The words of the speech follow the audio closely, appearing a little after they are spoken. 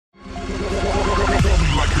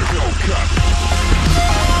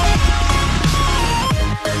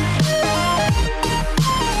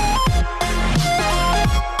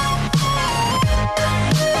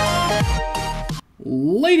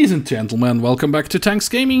Ladies and gentlemen, welcome back to Tanks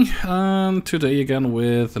Gaming, and today again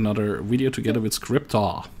with another video together with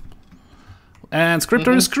Scriptor. And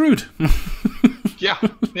Scriptor is screwed. yeah,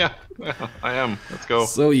 I am. Let's go.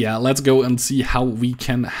 So yeah, let's go and see how we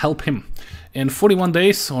can help him. In 41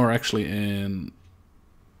 days, or actually in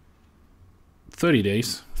 30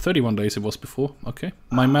 days, 31 days it was before, okay.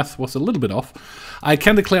 My math was a little bit off. I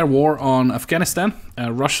can declare war on Afghanistan,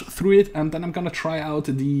 rush through it, and then I'm gonna try out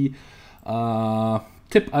the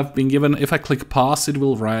tip I've been given. If I click pass, it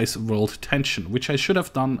will rise world tension, which I should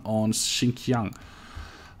have done on Xinjiang.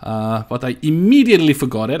 But I immediately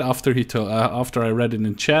forgot it after after I read it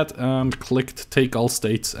in chat and clicked take all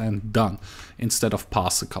states and done, instead of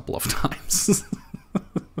pass a couple of times.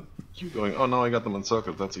 You going, oh no, I got them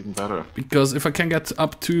encircled, that's even better. Because if I can get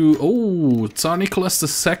up to, oh, Tsar Nicholas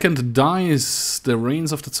II dies, the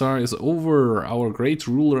reigns of the Tsar is over, our great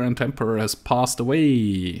ruler and emperor has passed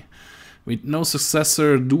away. With no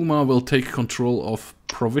successor, Duma will take control of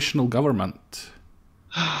provisional government.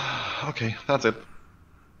 Okay, that's it.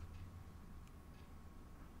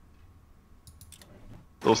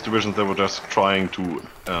 Those divisions that were just trying to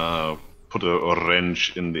put a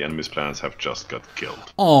wrench in the enemy's plans have just got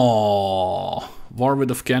killed. Oh, war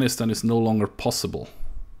with Afghanistan is no longer possible.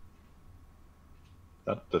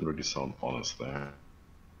 That didn't really sound honest there.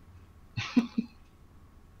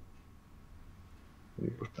 Let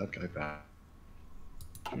me push that guy back.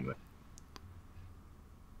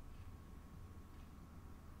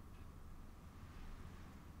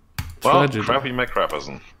 Well, crappy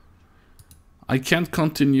McCrapperson. I can't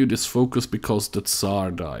continue this focus because the Tsar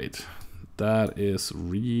died. That is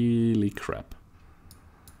really crap.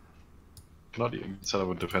 Cannot even set up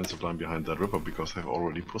a defensive line behind that river because they've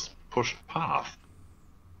already pushed past.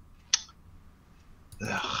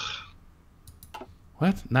 Ugh.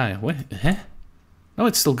 What? No, what? Huh? No,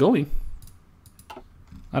 it's still going.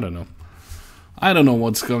 I don't know. I don't know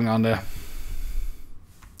what's going on there.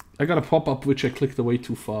 I got a pop-up which I clicked away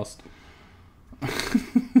too fast.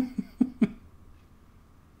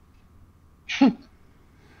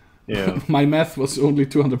 Yeah. My math was only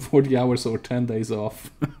 240 hours or 10 days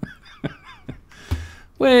off.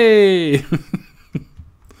 Way!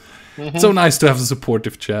 So nice to have a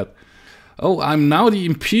supportive chat. Oh, I'm now the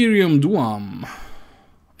Imperium Duam.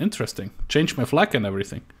 Interesting. Changed my flag and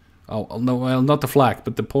everything. Oh, no, well, not the flag,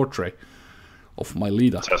 but the portrait of my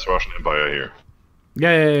leader. It says Russian Empire here.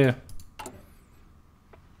 Yeah.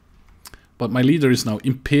 But my leader is now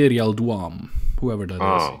Imperial Duam, whoever that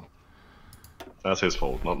is. That's his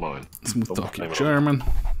fault, not mine. Smooth talking German.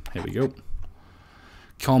 Here we go.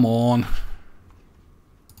 Come on.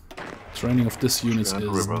 Training of this unit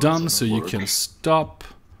is done, so you can stop.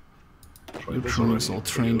 Your troops all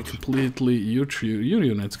trained completely. Your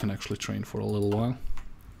units can actually train for a little while.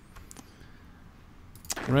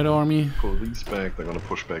 Red Army. Pull these back, they're gonna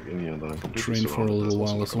push back in here and then I can train for a little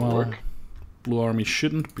while as well. Blue Army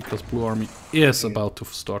shouldn't, because Blue Army is about to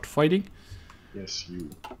start fighting. Yes, you.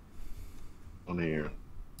 On here.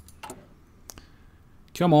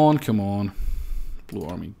 Come on. Blue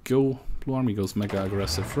Army go. Blue Army goes mega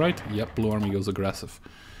aggressive, right? Yep, Blue Army goes aggressive.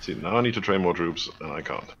 See, now I need to train more troops, and I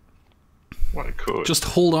can't. Well, I could. Just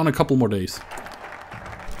hold on a couple more days.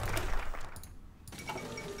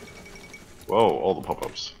 Whoa, all the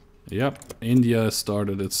pop-ups. Yep, India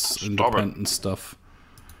started its independent stuff.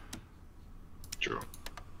 Sure.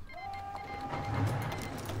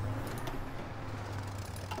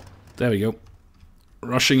 There we go.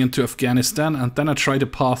 Rushing into Afghanistan, and then I try the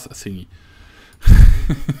path thingy.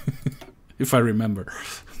 If I remember.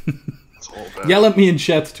 It's all bad. Yell at me in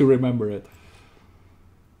chat to remember it.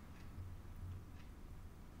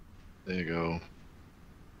 There you go.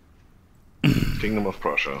 Kingdom of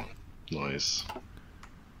Prussia. Nice.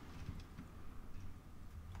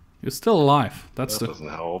 You're still alive. That doesn't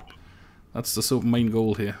help. That's the main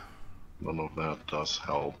goal here. None of that does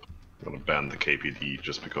help. I'm gonna ban the KPD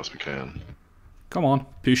just because we can. Come on,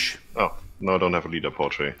 push. Oh, no, I don't have a leader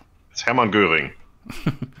portrait. It's Hermann Göring.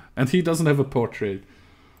 And he doesn't have a portrait.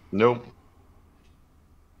 Nope.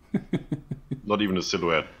 Not even a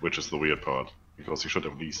silhouette, which is the weird part. Because you should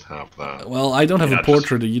at least have that. Well, I don't have a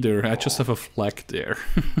portrait either. I just have a flag there.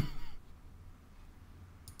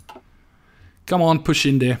 Come on, push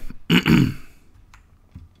in there.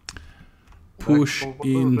 Push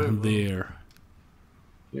in there.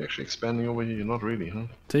 You're actually expanding over here? You're not really, huh?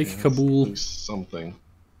 Take Kabul. At least something.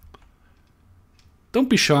 Don't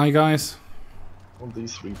be shy, guys. I want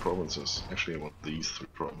these 3 provinces. Actually, I want these 3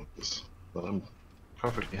 provinces. But I'm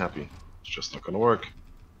perfectly happy. It's just not gonna work.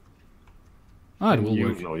 Ah, it will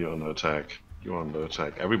work. You know you're under attack. You're under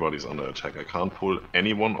attack. Everybody's under attack. I can't pull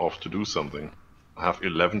anyone off to do something. I have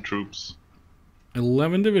 11 troops.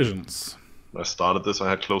 11 divisions. When I started this, I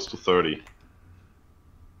had close to 30.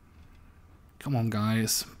 Come on,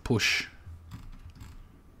 guys. Push.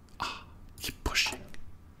 Ah, keep pushing.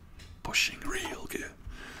 Pushing real good.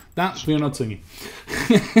 That, we're not singing.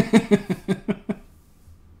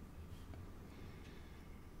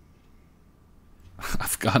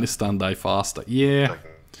 Afghanistan die faster. Yeah.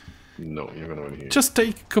 No, you're gonna win here. Just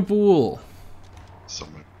take Kabul.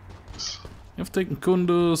 Somewhere. You've taken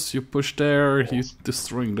Kunduz, you push there, you're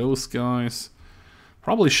destroying those guys.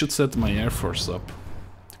 Probably should set my air force up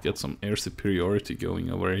to get some air superiority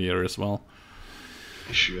going over here as well.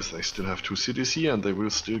 Issue is they still have 2 cities here and they will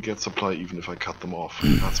still get supply even if I cut them off.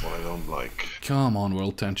 That's what I don't like. Come on,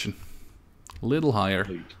 world tension. A little higher.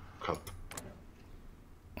 Cut.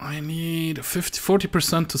 I need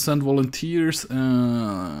 40% to send volunteers.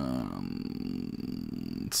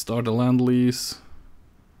 Start a land lease.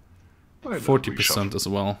 40% as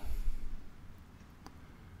well.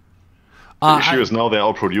 The issue is now they're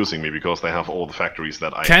outproducing me because they have all the factories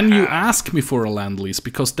that I Can have. you ask me for a land lease?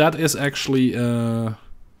 Because that is actually...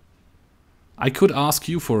 I could ask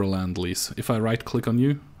you for a land lease. If I right click on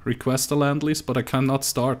you, request a land lease, but I cannot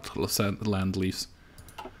start a land lease.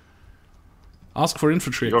 Ask for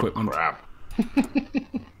infantry equipment. Crap.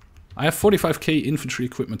 I have 45k infantry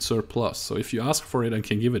equipment surplus, so if you ask for it, I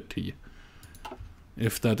can give it to you.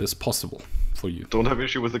 If that is possible for you. Don't have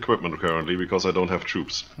issue with equipment currently because I don't have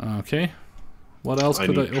troops. Okay. What else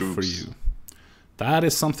could I offer you? That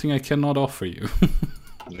is something I cannot offer you.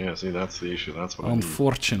 Yeah, see, that's the issue. That's what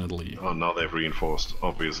Unfortunately. I need. Oh, now they've reinforced.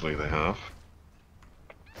 Obviously they have.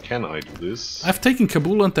 Can I do this? I've taken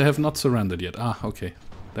Kabul and they have not surrendered yet. Ah, okay.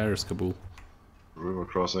 There's Kabul. River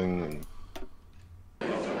crossing.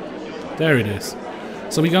 There it is.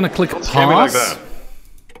 So we're gonna click Don't scare me like pause. that.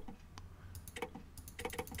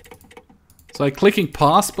 So I'm clicking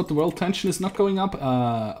pause, but the world tension is not going up.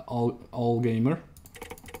 All gamer.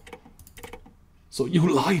 So you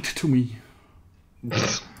lied to me.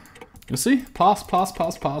 You see? Pause, pause,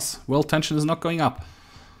 pause, pause. World tension is not going up.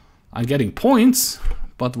 I'm getting points,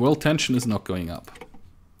 but world tension is not going up.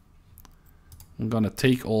 I'm gonna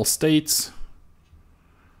take all states.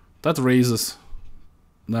 That raises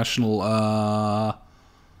national...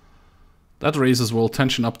 that raises world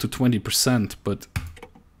tension up to 20%, but...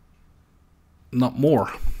 not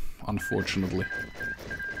more, unfortunately.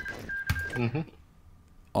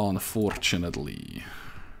 Unfortunately.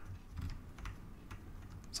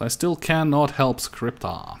 So I still cannot help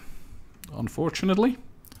Scripta. Unfortunately.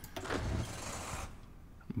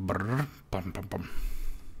 Brr, bum, bum, bum.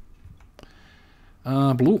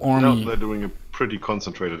 Blue Army. No, they're doing a pretty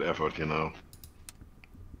concentrated effort, you know.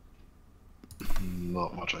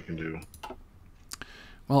 Not much I can do.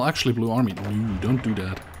 Well, actually, Blue Army, no, don't do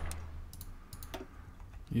that.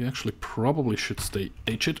 You actually probably should stay...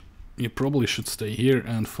 H-it. You probably should stay here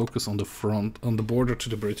and focus on the front, on the border to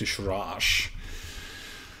the British Raj.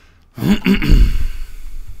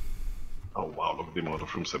 Oh wow, look at the amount of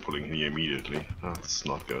troops they're pulling here immediately. That's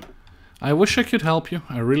not good. I wish I could help you.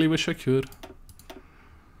 I really wish I could.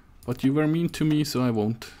 But you were mean to me, so I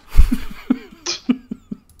won't.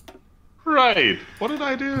 Right! What did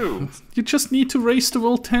I do? You just need to raise the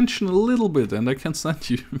world tension a little bit and I can send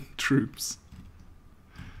you troops.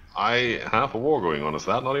 I have a war going on. Is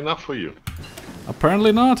that not enough for you?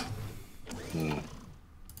 Apparently not.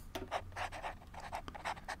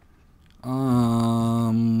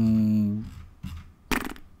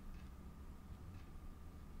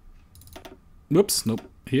 Whoops, nope.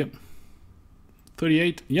 Here.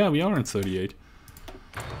 38. Yeah, we are in 38.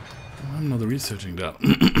 I'm not researching that.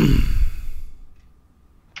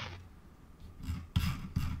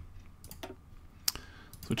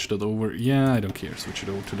 Switch that over. Yeah, I don't care. Switch it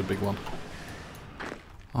over to the big one.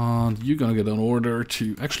 And you're gonna get an order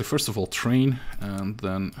to... Actually, first of all, train. And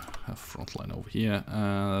then have front line over here.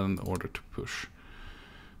 And order to push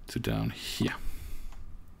to down here.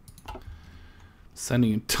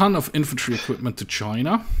 Sending a ton of infantry equipment to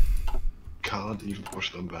China. Can't even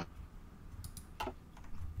push them back.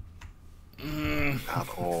 At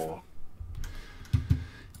all.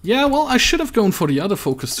 Yeah, well, I should have gone for the other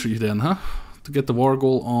focus tree then, huh? To get the war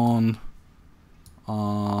goal on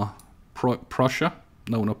Prussia.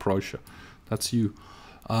 No, not Prussia. That's you.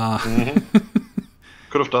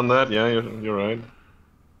 Could have done that, yeah, you're right.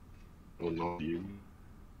 Oh, not you.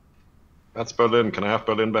 That's Berlin. Can I have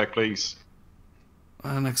Berlin back, please?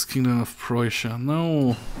 Next Kingdom of Prussia.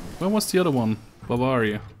 No. Where was the other one?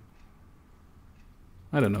 Bavaria.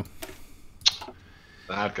 I don't know.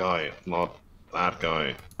 That guy, not that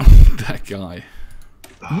guy. That guy.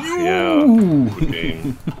 Yeah, good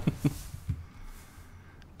game.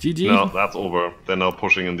 GG. No, that's over. They're now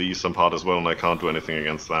pushing in the eastern part as well, and I can't do anything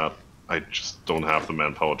against that. I just don't have the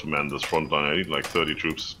manpower to man this front line. I need like 30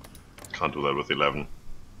 troops. Can't do that with 11.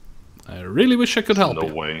 I really wish I could help you.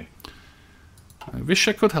 No way. I wish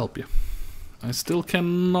I could help you. I still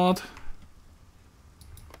cannot.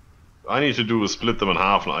 I need to do is split them in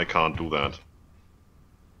half, and I can't do that.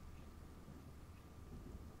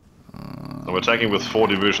 I'm attacking with 4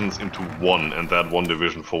 divisions into 1, and that 1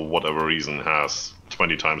 division, for whatever reason, has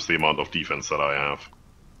 20 times the amount of defense that I have.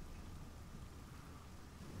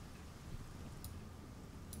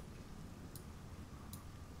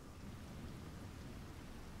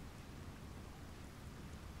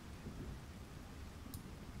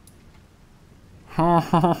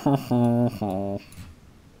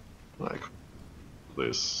 Like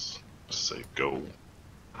this, say go.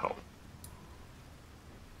 How?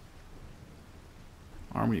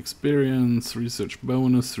 Army experience, research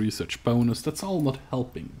bonus, that's all not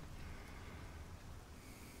helping.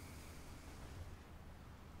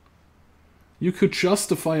 You could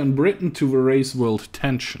justify on Britain to raise world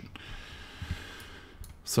tension.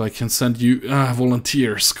 So I can send you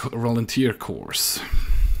volunteer corps.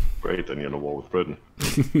 Great, then you're in a war with Britain.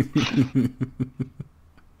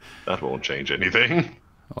 That won't change anything.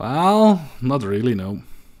 Well, not really, no.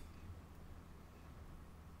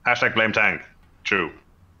 Hashtag blame tank. True.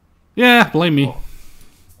 Yeah, blame me.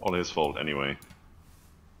 All his fault anyway.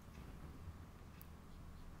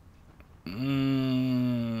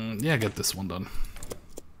 Yeah, get this one done.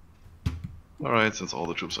 Alright, since all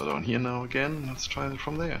the troops are down here now again, let's try it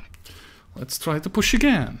from there. Let's try to push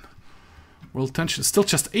again. World tension is still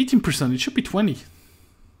just 18%, it should be 20.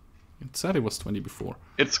 It said it was 20 before.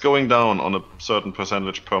 It's going down on a certain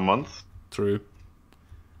percentage per month. True.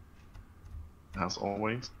 As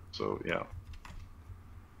always, so yeah.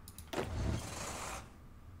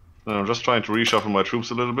 And I'm just trying to reshuffle my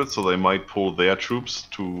troops a little bit, so they might pull their troops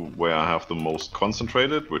to where I have the most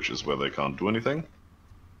concentrated, which is where they can't do anything.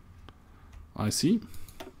 I see.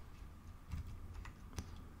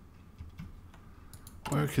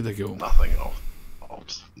 Where could they go? Nothing.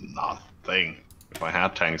 Oops, nothing. If I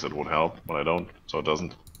had tanks, it would help, but I don't, so it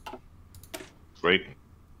doesn't. Great.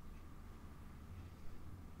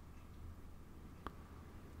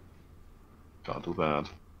 Can't do that.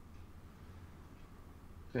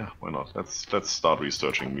 Yeah, why not? Let's start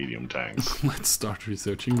researching medium tanks. Let's start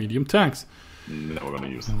researching medium tanks. Never gonna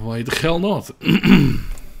use them. Why the hell not?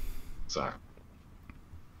 Exactly.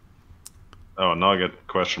 Oh, now I get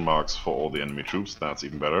question marks for all the enemy troops. That's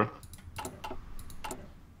even better.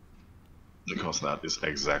 Because that is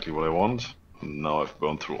exactly what I want. Now I've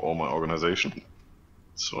gone through all my organization.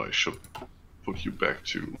 So I should put you back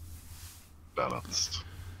to balanced.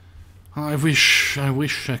 I wish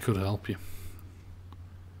I could help you.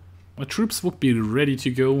 My troops would be ready to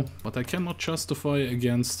go, but I cannot justify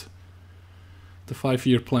against the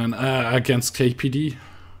 5-year plan, against KPD.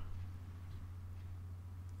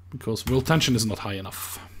 Because world tension is not high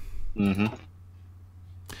enough. Mm-hmm.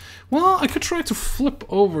 Well, I could try to flip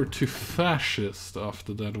over to fascist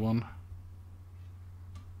after that one.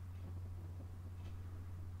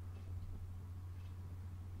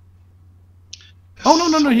 Oh,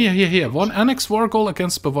 no, here. One annex war goal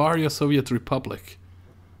against Bavaria, Soviet Republic.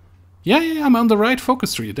 Yeah, I'm on the right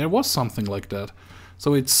focus tree. There was something like that.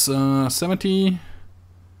 So it's 70,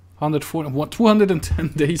 140, what, 210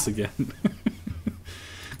 days again.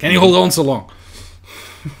 Can you hold on so long?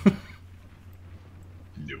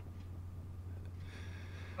 No.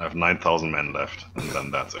 I have 9,000 men left, and then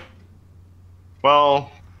that's it.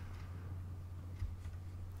 Well...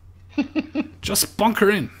 Just bunker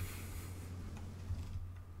in.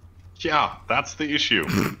 Yeah, that's the issue.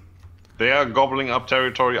 They are gobbling up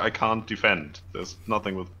territory I can't defend. There's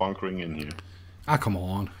nothing with bunkering in here. Ah, come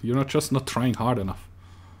on. You're just not trying hard enough.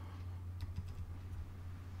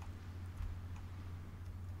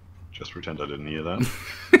 Just pretend I didn't hear that.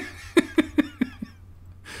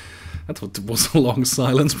 That's what was a long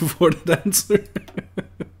silence before that answer.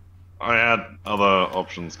 I had other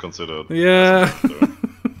options considered. Yeah.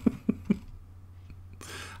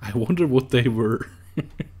 I wonder what they were.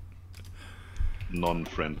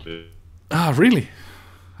 Non-friendly. Ah, really?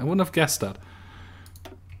 I wouldn't have guessed that.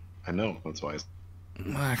 I know, that's why.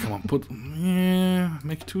 Ah, come on, put... Yeah,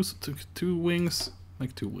 make two wings.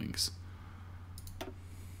 Make 2 wings.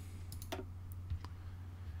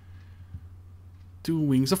 Two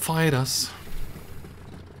wings of fighters.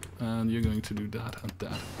 And you're going to do that and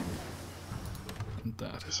that. And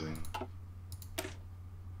that.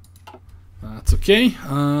 That's okay.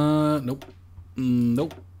 Nope.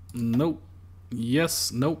 Nope. Nope.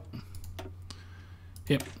 Yes. Nope.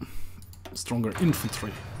 Yep. Stronger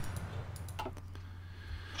infantry.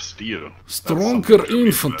 Steel. Stronger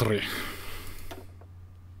infantry.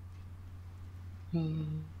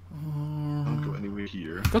 Don't go anywhere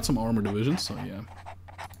here. Got some armor divisions, so yeah.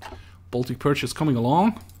 Baltic Perch is coming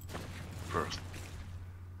along. First.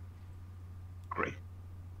 Great.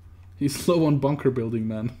 He's low on bunker building,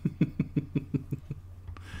 man.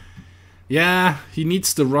 Yeah, he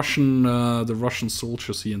needs the Russian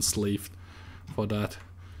soldiers he enslaved for that.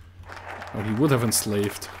 Or he would have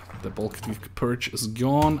enslaved. The Baltic Perch is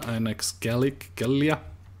gone. Annex Gallia.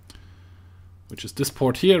 Which is this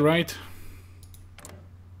port here, right?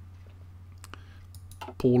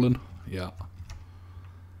 Poland. Yeah.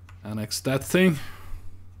 Annex that thing.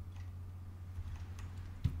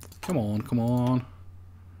 Come on, come on.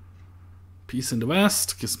 Peace in the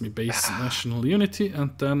West gives me base national unity,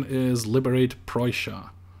 and then is liberate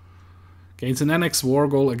Prussia. Gains an annex war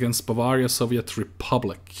goal against Bavaria Soviet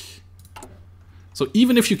Republic. So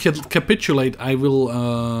even if you capitulate, I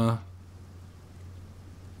will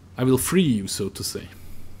free you, so to say.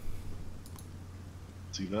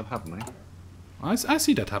 See that happening? I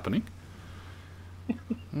see that happening.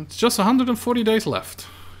 It's just 140 days left.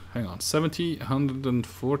 Hang on, 70,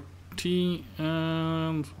 140,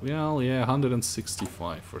 and well, yeah,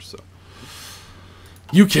 165 or so.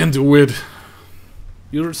 You can do it.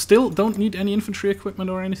 You still don't need any infantry equipment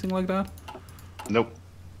or anything like that? Nope.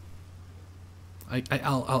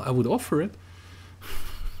 I would offer it.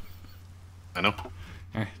 I know.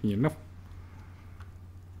 You know.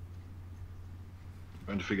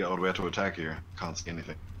 Trying to figure out where to attack here. Can't see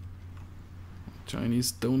anything.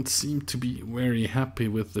 Chinese don't seem to be very happy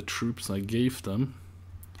with the troops I gave them.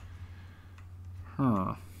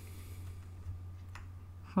 Huh.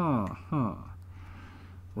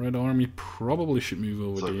 Red Army probably should move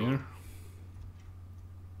over there.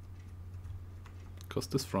 Because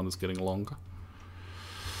this front is getting longer.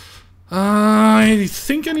 I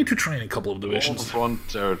think I need to train a couple of divisions. All the front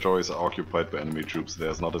territories are occupied by enemy troops.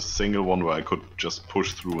 There's not a single one where I could just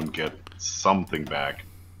push through and get something back.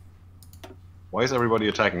 Why is everybody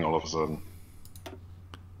attacking all of a sudden?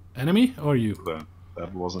 Enemy or you?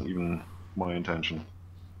 That wasn't even my intention.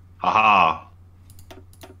 Haha!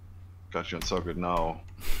 Got you encircled now,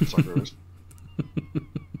 suckers.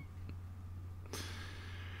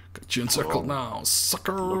 Got you encircled now,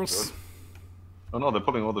 suckers! Oh no, they're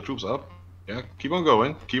pulling all the troops up. Yeah, keep on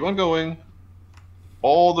going, keep on going.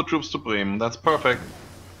 All the troops to Bremen, that's perfect.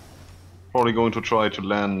 Probably going to try to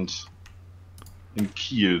land in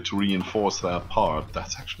Kiel to reinforce that part.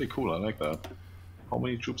 That's actually cool, I like that. How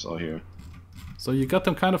many troops are here? So you got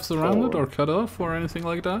them kind of surrounded or cut off or anything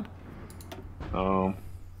like that? Got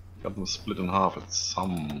them split in half to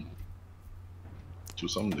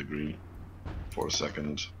some degree. For a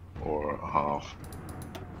second or a half.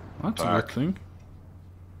 That's a good thing.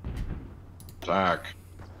 Attack.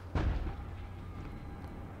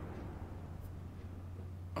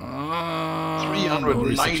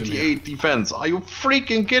 398 defense. Are you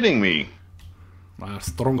freaking kidding me?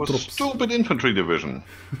 Strong troops. Stupid infantry division.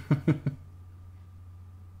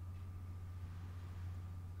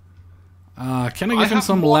 Can I give him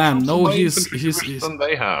some land? No, he's than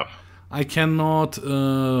they have. I cannot.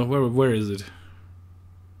 Where is it?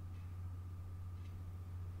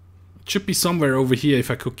 It should be somewhere over here if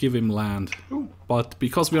I could give him land. Ooh. But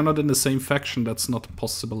because we are not in the same faction, that's not a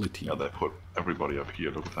possibility. Yeah, they put everybody up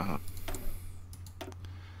here. Look at that.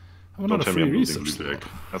 I'm not a free research slot.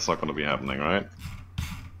 That's not going to be happening, right?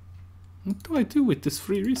 What do I do with this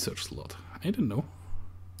free research slot? I don't know.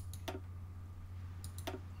 What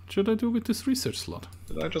should I do with this research slot?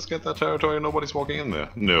 Did I just get that territory and nobody's walking in there?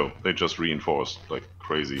 No, they just reinforced like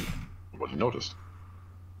crazy. Nobody noticed.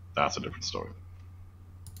 That's a different story.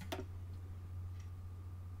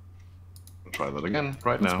 I'll try that again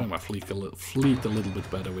right now. Let's make my fleet a little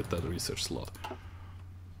bit better with that research slot.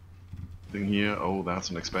 Thing here. Oh, that's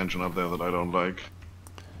an expansion up there that I don't like.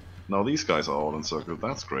 Now these guys are all encircled.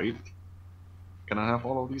 That's great. Can I have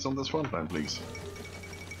all of these on this front line, please?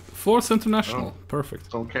 4th International. Oh,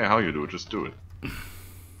 perfect. Don't care how you do it, just do it.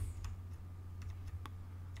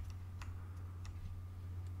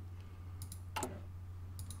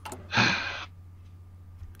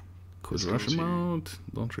 Could rush them out.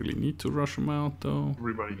 Don't really need to rush them out though.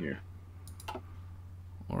 Everybody here.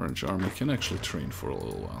 Orange Army can actually train for a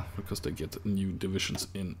little while because they get new divisions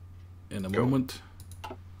in a moment.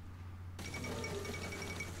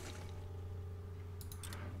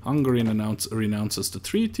 Hungary renounces the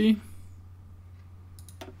treaty.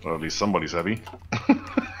 Well, at least somebody's happy.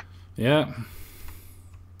 Yeah.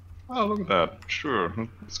 Oh, look at that. Sure,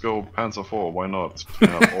 let's go Panzer IV, why not? We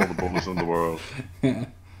have all the bonus in the world.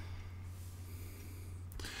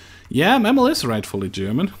 Yeah, Memel is rightfully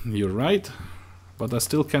German, you're right. But I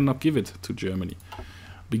still cannot give it to Germany.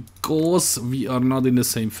 Because we are not in the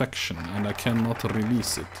same faction and I cannot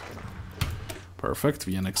release it. Perfect,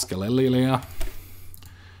 we annex Galilee.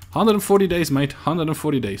 140 days, mate,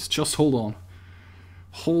 140 days. Just hold on.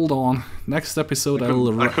 Hold on. Next episode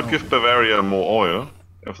I could give Bavaria more oil,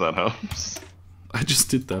 if that helps. I just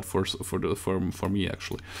did that for me,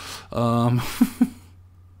 actually.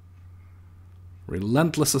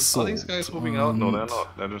 Relentless assault. Are these guys moving out? No, they're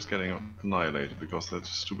not. They're just getting annihilated because they're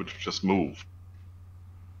just stupid to just move.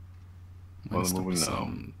 Well, they're moving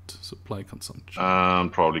now. Supply consumption.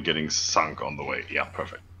 And probably getting sunk on the way. Yeah,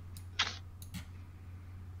 perfect.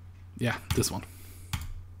 Yeah, this one.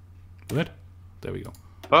 Good. There we go.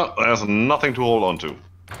 Well, there's nothing to hold on to.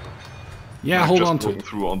 Yeah, hold on to it.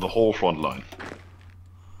 Through on the whole front line.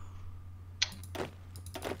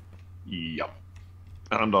 Yep.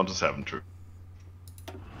 And I'm down to 7 troops.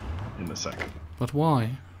 In a second. But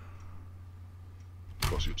why?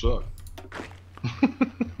 Because you suck.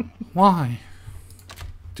 Why?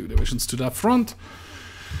 2 divisions to that front.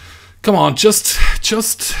 Come on, just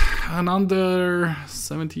an under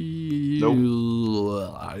 70... Nope.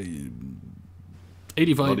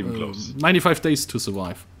 85... Not even close. 95 days to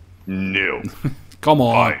survive. No. Come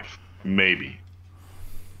on. 5, maybe.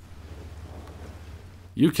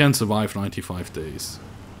 You can survive 95 days.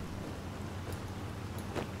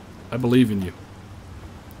 I believe in you.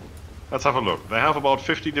 Let's have a look. They have about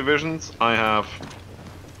 50 divisions. I have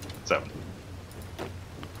 7.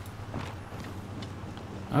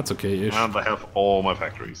 That's okay-ish. And I have all my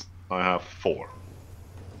factories. I have 4.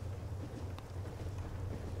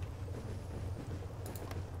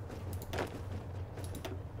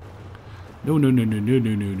 No.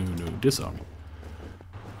 Disarm.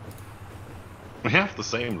 We have the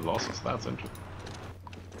same losses. That's interesting.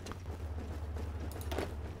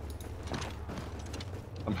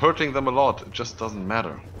 I'm hurting them a lot. It just doesn't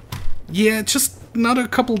matter. Yeah, just another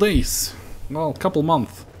couple days. Well, couple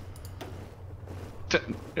months.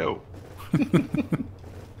 No.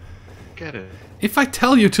 Get it. If I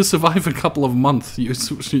tell you to survive a couple of months,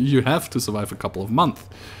 you have to survive a couple of months.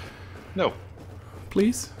 No.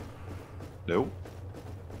 Please? No.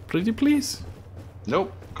 Pretty please?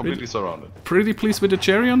 Nope. Completely surrounded. Pretty please with a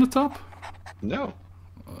cherry on the top? No.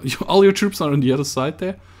 All your troops are on the other side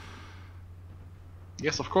there?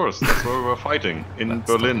 Yes, of course. That's where we were fighting in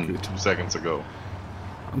Berlin 2 seconds ago.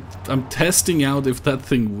 I'm testing out if that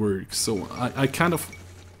thing works, so I kind of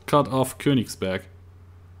cut off Königsberg.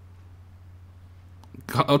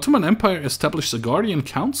 Ottoman Empire established a Guardian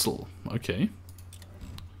Council. Okay.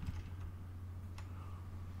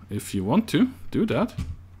 If you want to, do that.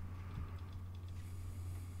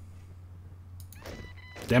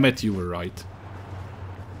 Damn it, you were right.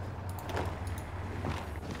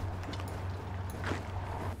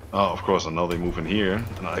 Oh, of course, and now they move in here,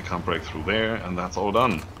 and I can't break through there, and that's all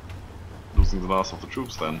done. Losing the last of the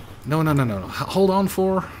troops then. No. Hold on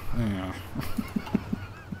for... Yeah.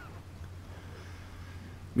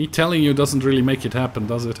 Me telling you doesn't really make it happen,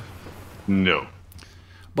 does it? No.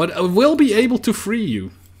 But I will be able to free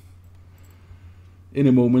you. In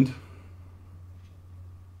a moment.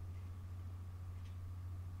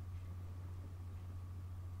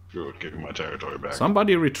 Good, giving my territory back.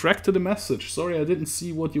 Somebody retracted the message. Sorry, I didn't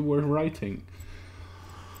see what you were writing.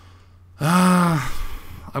 I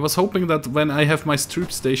was hoping that when I have my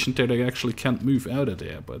troops stationed there, they actually can't move out of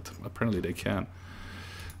there, but apparently they can.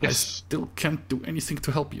 Yes. I still can't do anything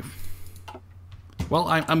to help you. Well,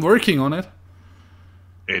 I'm working on it.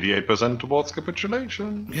 88% towards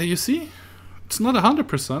capitulation. Yeah, you see? It's not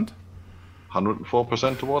 100%.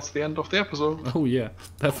 104% towards the end of the episode. Oh yeah,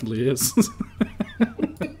 definitely is.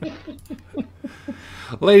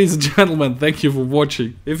 Ladies and gentlemen, thank you for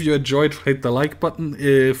watching. If you enjoyed, hit the like button.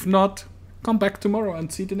 If not, come back tomorrow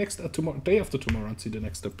and see the next day after tomorrow and see the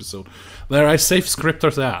next episode where I save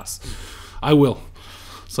Scripter's ass. I will.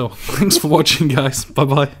 So, thanks for watching, guys. Bye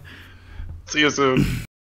bye. See you soon.